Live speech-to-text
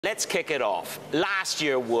Let's kick it off. Last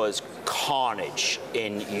year was carnage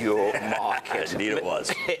in your market. Indeed it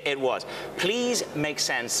was. It was. Please make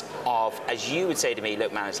sense of, as you would say to me,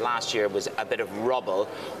 look, man, last year was a bit of rubble.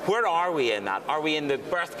 Where are we in that? Are we in the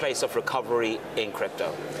birthplace of recovery in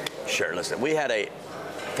crypto? Sure, listen, we had a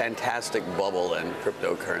fantastic bubble in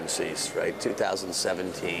cryptocurrencies, right?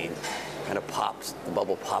 2017 kind of popped, the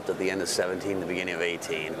bubble popped at the end of 17, the beginning of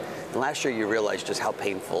 18. And last year you realized just how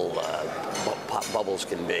painful bubbles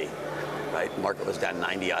can be, right? The market was down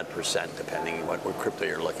 90-odd% depending on what crypto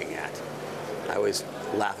you're looking at. I always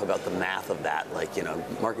laugh about the math of that, like, you know,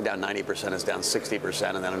 market down 90% is down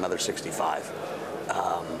 60% and then another 65.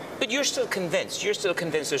 But you're still convinced. You're still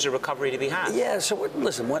convinced there's a recovery to be had. Yeah. So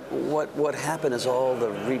listen, what happened is all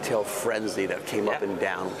the retail frenzy that came up and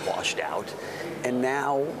down washed out, and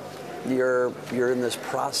now you're in this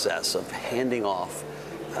process of handing off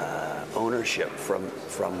ownership from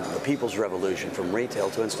the people's revolution, from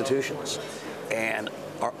retail to institutions, and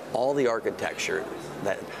all the architecture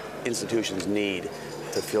that institutions need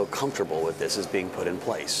to feel comfortable with this is being put in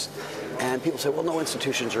place. And people say, well, no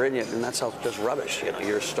institutions are in yet, and that's just rubbish. You know,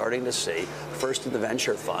 you're starting to see, first in the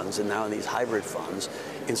venture funds and now in these hybrid funds,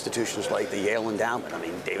 institutions like the Yale Endowment. I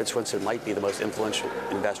mean, David Swensen might be the most influential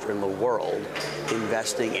investor in the world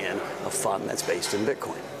investing in a fund that's based in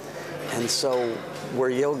Bitcoin. And so where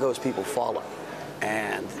Yale goes, people follow.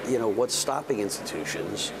 And, you know, what's stopping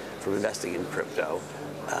institutions from investing in crypto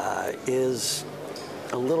is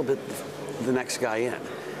a little bit the next guy in.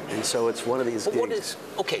 And so it's one of these gigs.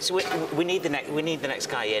 Okay, so we need the next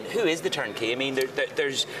guy in. Who is the turnkey? I mean,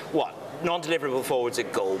 there's what? Non-deliverable forwards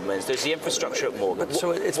at Goldman's. There's the infrastructure at Morgan.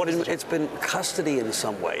 So it's been custody in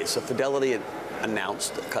some ways. So Fidelity had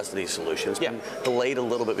announced a custody solution. It's been delayed a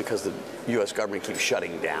little bit because the U.S. government keeps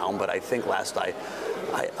shutting down. But I think last I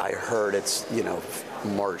heard it's, you know,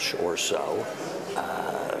 March or so.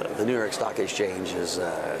 The New York Stock Exchange is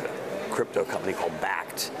a crypto company called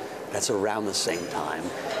Bakkt. That's around the same time.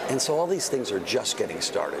 And so all these things are just getting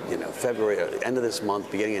started. You know, February, end of this month,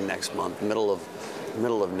 beginning of next month, middle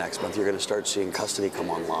of next month, you're going to start seeing custody come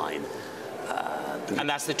online. And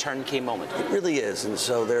that's the turnkey moment. It really is. And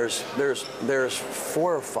so there's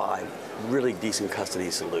 4 or 5 really decent custody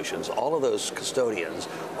solutions. All of those custodians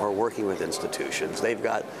are working with institutions. They've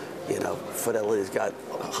got, you know, Fidelity's got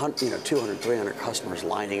 200, 300 customers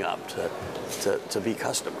lining up to be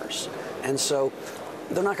customers. And so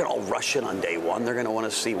they're not going to all rush in on day one. They're going to want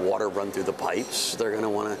to see water run through the pipes. They're going to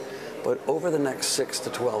want to, but over the next 6 to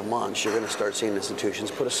 12 months, you're going to start seeing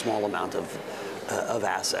institutions put a small amount of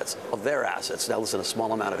assets, of their assets. Now listen, a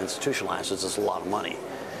small amount of institutional assets is a lot of money.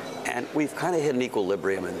 And we've kind of hit an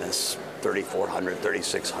equilibrium in this 3,400,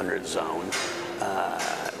 3,600 zone.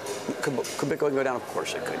 Could Bitcoin go down? Of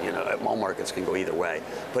course it could. You know, all markets can go either way.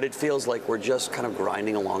 But it feels like we're just kind of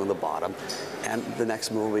grinding along the bottom, and the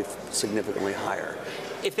next move will be significantly higher.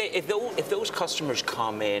 If those customers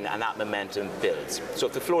come in and that momentum builds, so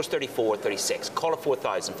if the floor is 34, 36, call it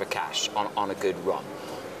 4,000 for cash on a good run,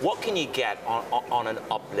 what can you get on an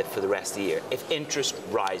uplift for the rest of the year if interest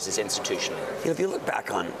rises institutionally? You know, if you look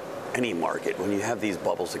back on any market, when you have these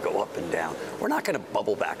bubbles that go up and down, we're not going to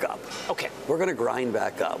bubble back up. Okay. We're going to grind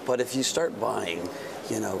back up. But if you start buying,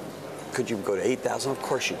 you know, could you go to 8,000? Of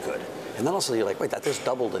course you could. And then also you're like, wait, that just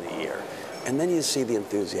doubled in a year. And then you see the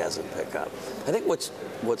enthusiasm pick up. I think what's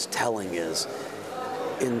telling is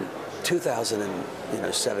in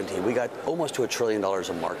 2017, we got almost to $1 trillion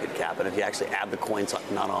of market cap. And if you actually add the coins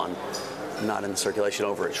not in circulation,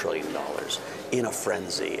 over $1 trillion in a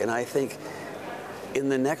frenzy. And I think in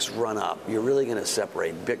the next run-up, you're really going to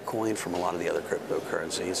separate Bitcoin from a lot of the other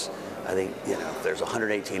cryptocurrencies. I think, you know, there's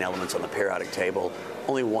 118 elements on the periodic table.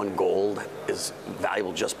 Only one gold is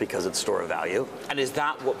valuable just because it's store of value. And is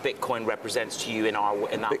that what Bitcoin represents to you in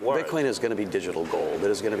that world? Bitcoin is going to be digital gold. It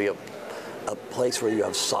is going to be a place where you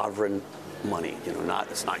have sovereign money. You know,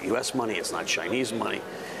 it's not U.S. money, it's not Chinese money.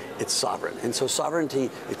 It's sovereign. And so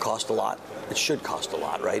sovereignty, it costs a lot. It should cost a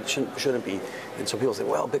lot, right? It shouldn't be. And so people say,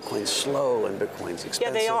 well, Bitcoin's slow and Bitcoin's expensive.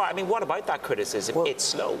 Yeah, they are. I mean, what about that criticism? Well, it's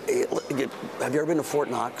slow. Have you ever been to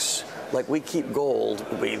Fort Knox? Like, we keep gold,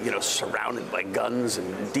 surrounded by guns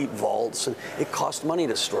and deep vaults, and it costs money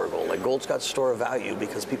to store gold. Like, gold's got store of value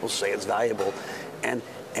because people say it's valuable, and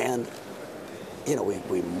you know,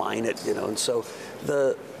 we mine it, you know, and so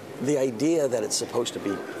the idea that it's supposed to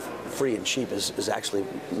be free and cheap is actually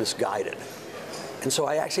misguided. And so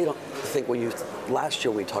I actually don't think last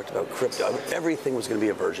year we talked about crypto, everything was going to be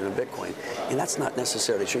a version of Bitcoin. And that's not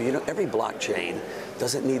necessarily true. You know, every blockchain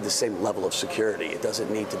doesn't need the same level of security. It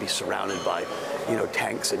doesn't need to be surrounded by, you know,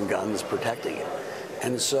 tanks and guns protecting it.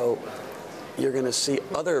 And so you're going to see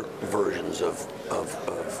other versions of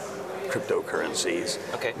cryptocurrencies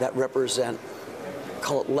that represent,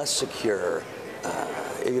 call it less secure.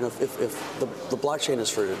 If the blockchain is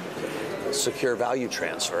for secure value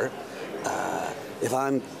transfer, if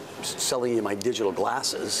I'm selling you my digital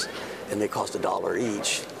glasses and they cost $1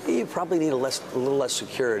 each, you probably need a little less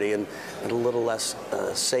security and a little less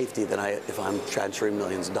safety than if I'm transferring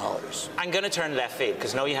millions of dollars. I'm going to turn left field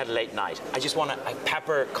because I know you had a late night. I just want to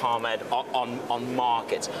pepper comment on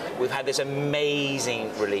markets. We've had this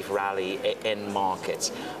amazing relief rally in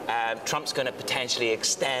markets. Trump's going to potentially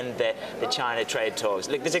extend the China trade talks.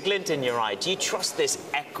 Look, there's a glint in your eye. Do you trust this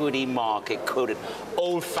equity market, quoted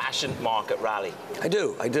old-fashioned market rally? I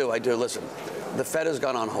do. Listen, the Fed has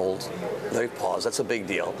gone on hold. They've paused. That's a big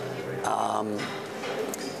deal.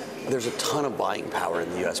 There's a ton of buying power in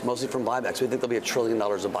the U.S., mostly from buybacks. We think there'll be $1 trillion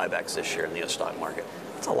of buybacks this year in the U.S. stock market.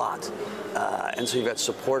 That's a lot. And so you've got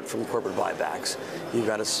support from corporate buybacks. You've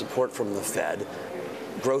got a support from the Fed.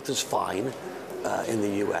 Growth is fine in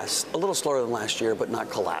the U.S. A little slower than last year, but not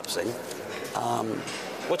collapsing.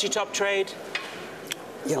 What's your top trade?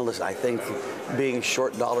 Listen, I think being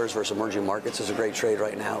short dollars versus emerging markets is a great trade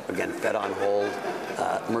right now. Again, Fed on hold.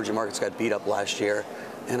 Emerging markets got beat up last year.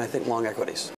 And I think long equities.